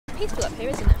peaceful up here,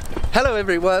 isn't it? Hello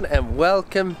everyone and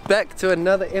welcome back to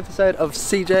another episode of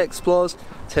CJ Explores.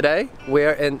 Today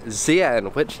we're in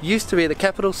Xi'an, which used to be the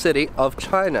capital city of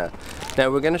China. Now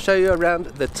we're going to show you around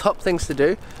the top things to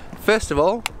do. First of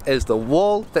all is the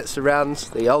wall that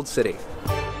surrounds the old city.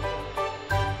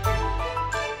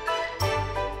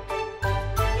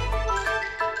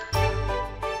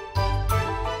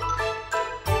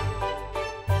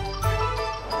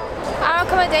 Our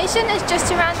accommodation is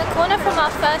just around the corner from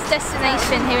our first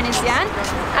destination here in Xi'an,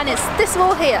 and it's this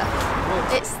wall here.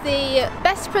 It's the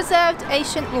best preserved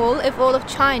ancient wall of all of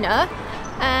China,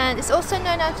 and it's also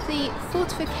known as the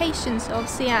fortifications of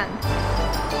Xi'an.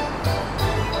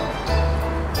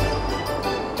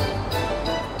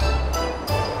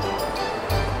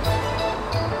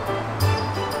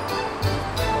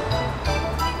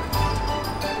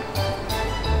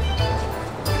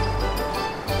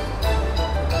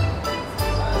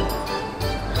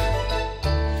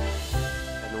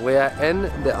 We are in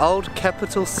the old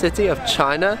capital city of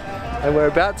China and we're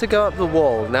about to go up the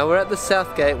wall. Now we're at the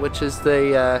south gate, which is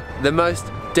the most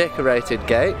decorated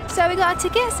gate. So we got our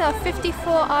tickets of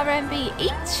 54 RMB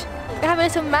each. We have a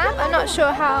little map. I'm not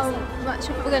sure how much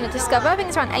we're going to discover. I think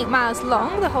it's around 8 miles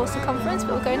long, the whole circumference,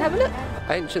 but we'll go and have a look.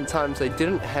 Ancient times they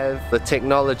didn't have the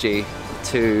technology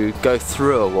to go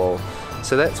through a wall.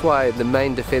 So that's why the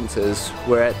main defences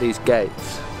were at these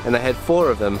gates. And they had 4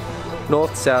 of them.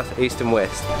 North, south, east and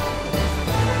west.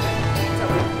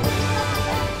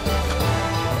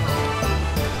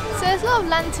 So there's a lot of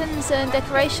lanterns and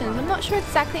decorations. I'm not sure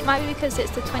exactly, it might be because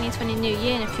it's the 2020 New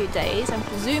Year in a few days, I'm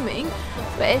presuming.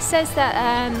 But it says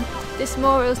that this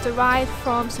memorial is derived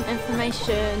from some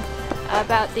information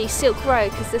about the Silk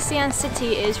Road, because the Xi'an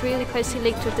city is really closely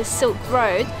linked with the Silk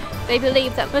Road. They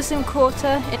believe that Muslim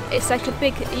Quarter, it's like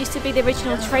it used to be the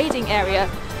original trading area,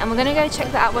 and we're going to go check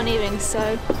that out one evening,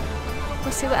 so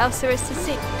we'll see what else there is to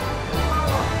see.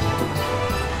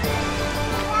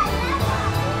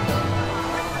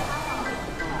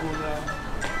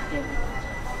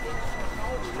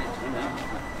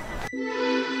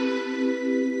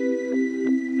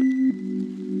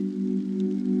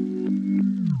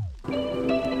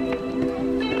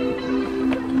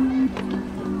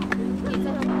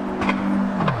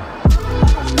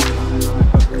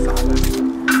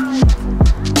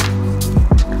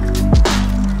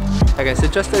 Okay, so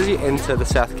just as you enter the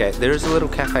south gate, there is a little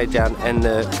cafe down in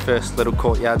the first little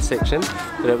courtyard section,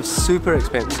 but it was super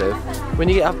expensive. When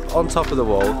you get up on top of the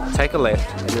wall, take a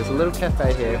left, and there's a little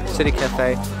cafe here, city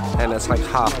cafe, and it's like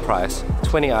half price,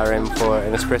 20 RM for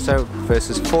an espresso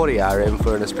versus 40 RM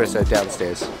for an espresso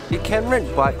downstairs. You can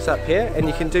rent bikes up here, and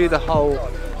you can do the whole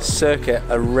circuit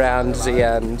around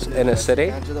Xi'an's inner city.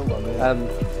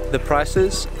 The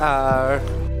prices are...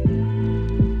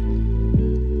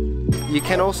 You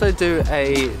can also do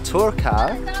a tour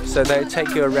car, so they take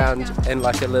you around in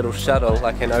like a little shuttle,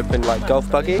 like an open like golf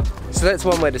buggy. So that's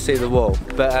one way to see the wall,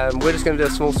 but we're just going to do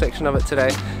a small section of it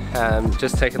today.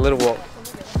 Just take a little walk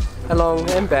along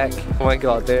and back. Oh my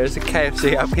god, there is a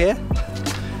KFC up here.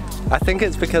 I think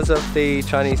it's because of the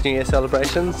Chinese New Year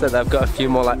celebrations that they've got a few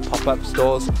more like pop-up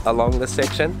stores along this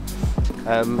section,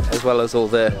 as well as all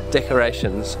the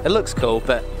decorations. It looks cool,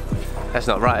 but that's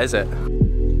not right, is it?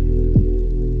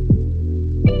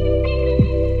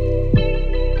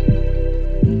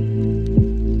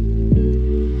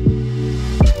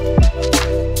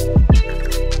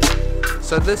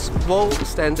 So this wall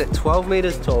stands at 12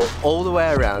 meters tall all the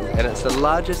way around, and it's the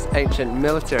largest ancient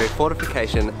military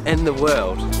fortification in the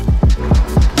world.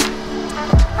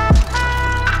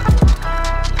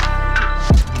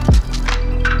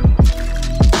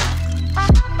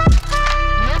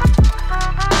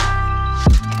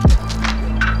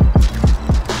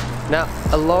 Now,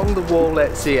 along the wall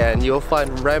at Xi'an, you'll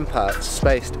find ramparts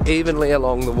spaced evenly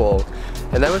along the wall,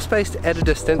 and they were spaced at a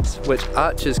distance which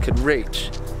archers could reach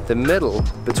the middle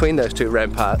between those 2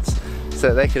 ramparts,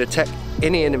 so they could attack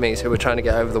any enemies who were trying to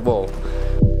get over the wall.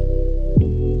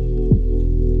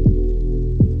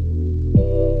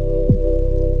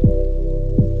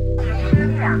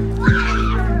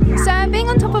 So being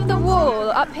on top of the wall,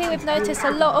 up here we've noticed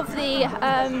a lot of the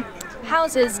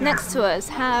houses next to us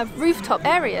have rooftop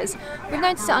areas. We've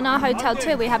noticed it on our hotel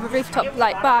too, we have a rooftop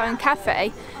like bar and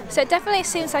cafe. So it definitely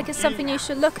seems like it's something you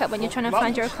should look at when you're trying to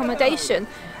find your accommodation.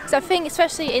 So I think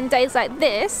especially in days like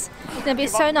this, it's going to be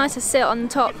so nice to sit on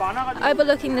top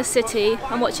overlooking the city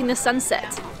and watching the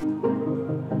sunset.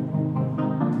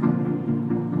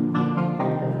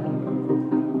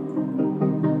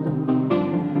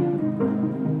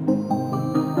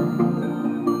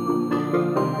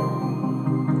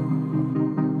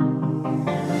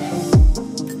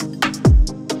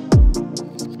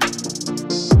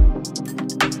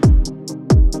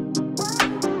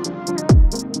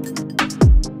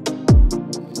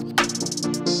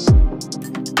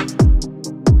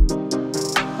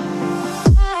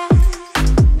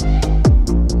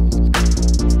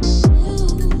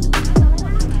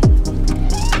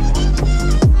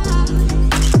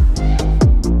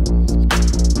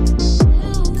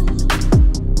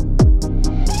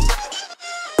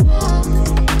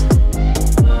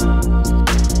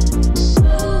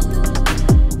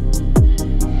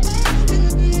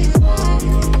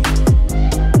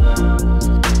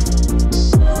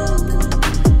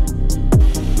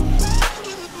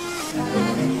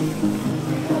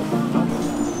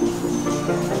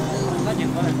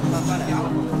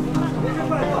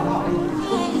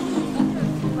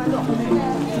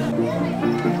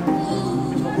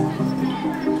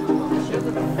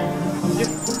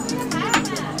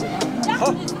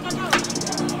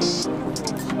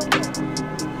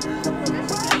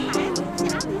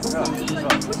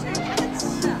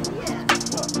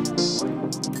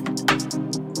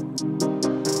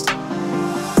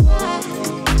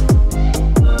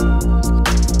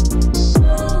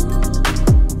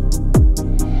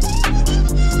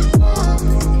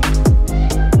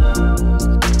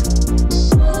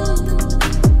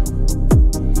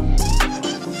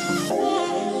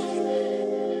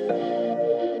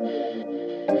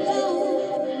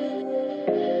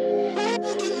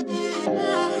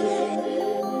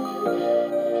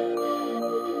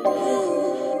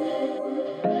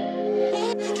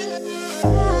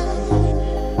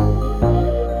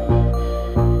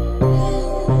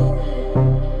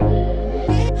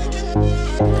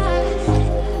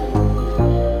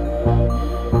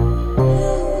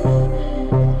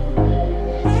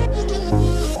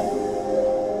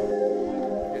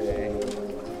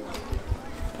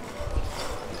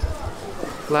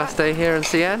 Last day here in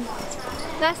Xi'an?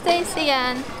 Last day in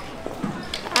Xi'an,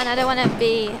 and I don't want to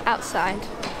be outside.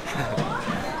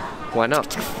 Why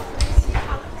not?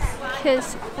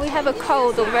 Because we have a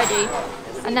cold already,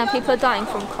 and now people are dying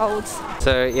from colds.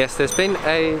 So yes, there's been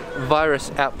a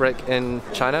virus outbreak in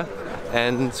China,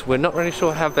 and we're not really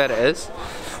sure how bad it is.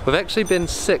 We've actually been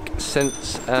sick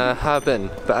since Harbin,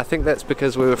 but I think that's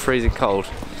because we were freezing cold.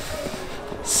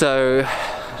 So,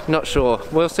 not sure.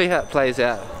 We'll see how it plays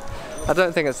out. I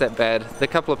don't think it's that bad. The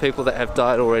couple of people that have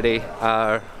died already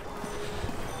are,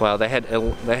 well, they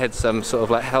had some sort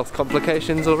of like health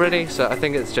complications already, so I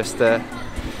think it's just a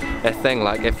thing,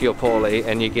 like if you're poorly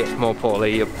and you get more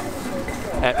poorly, you're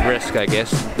at risk, I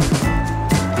guess.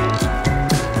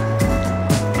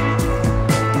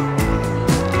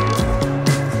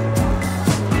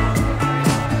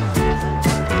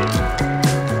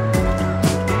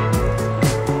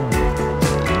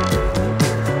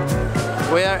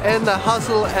 We are in the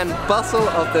hustle and bustle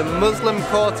of the Muslim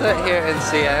quarter here in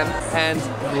Xi'an, and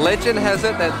legend has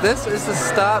it that this is the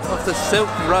start of the Silk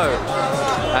Road.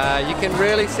 You can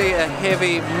really see a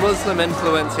heavy Muslim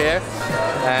influence here,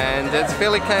 and it's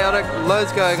fairly chaotic,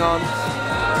 loads going on.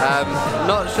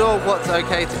 Not sure what's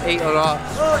okay to eat or not.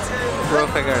 We'll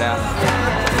figure it out.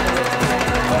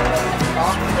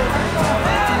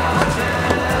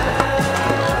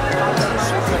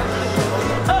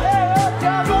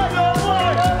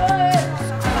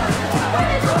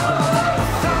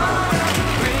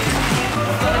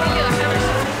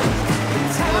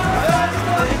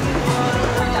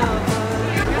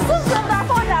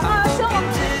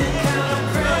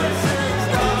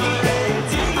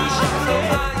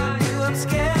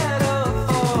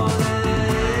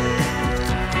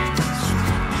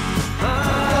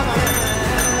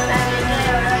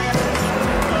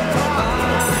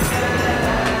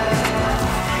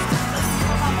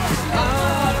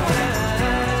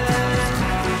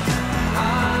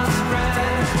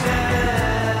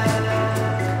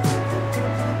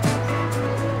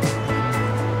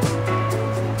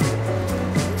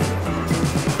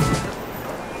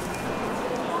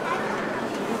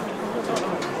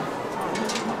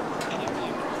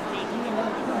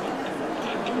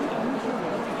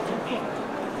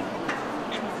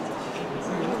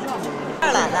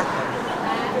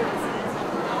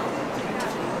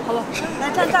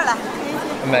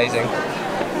 Amazing.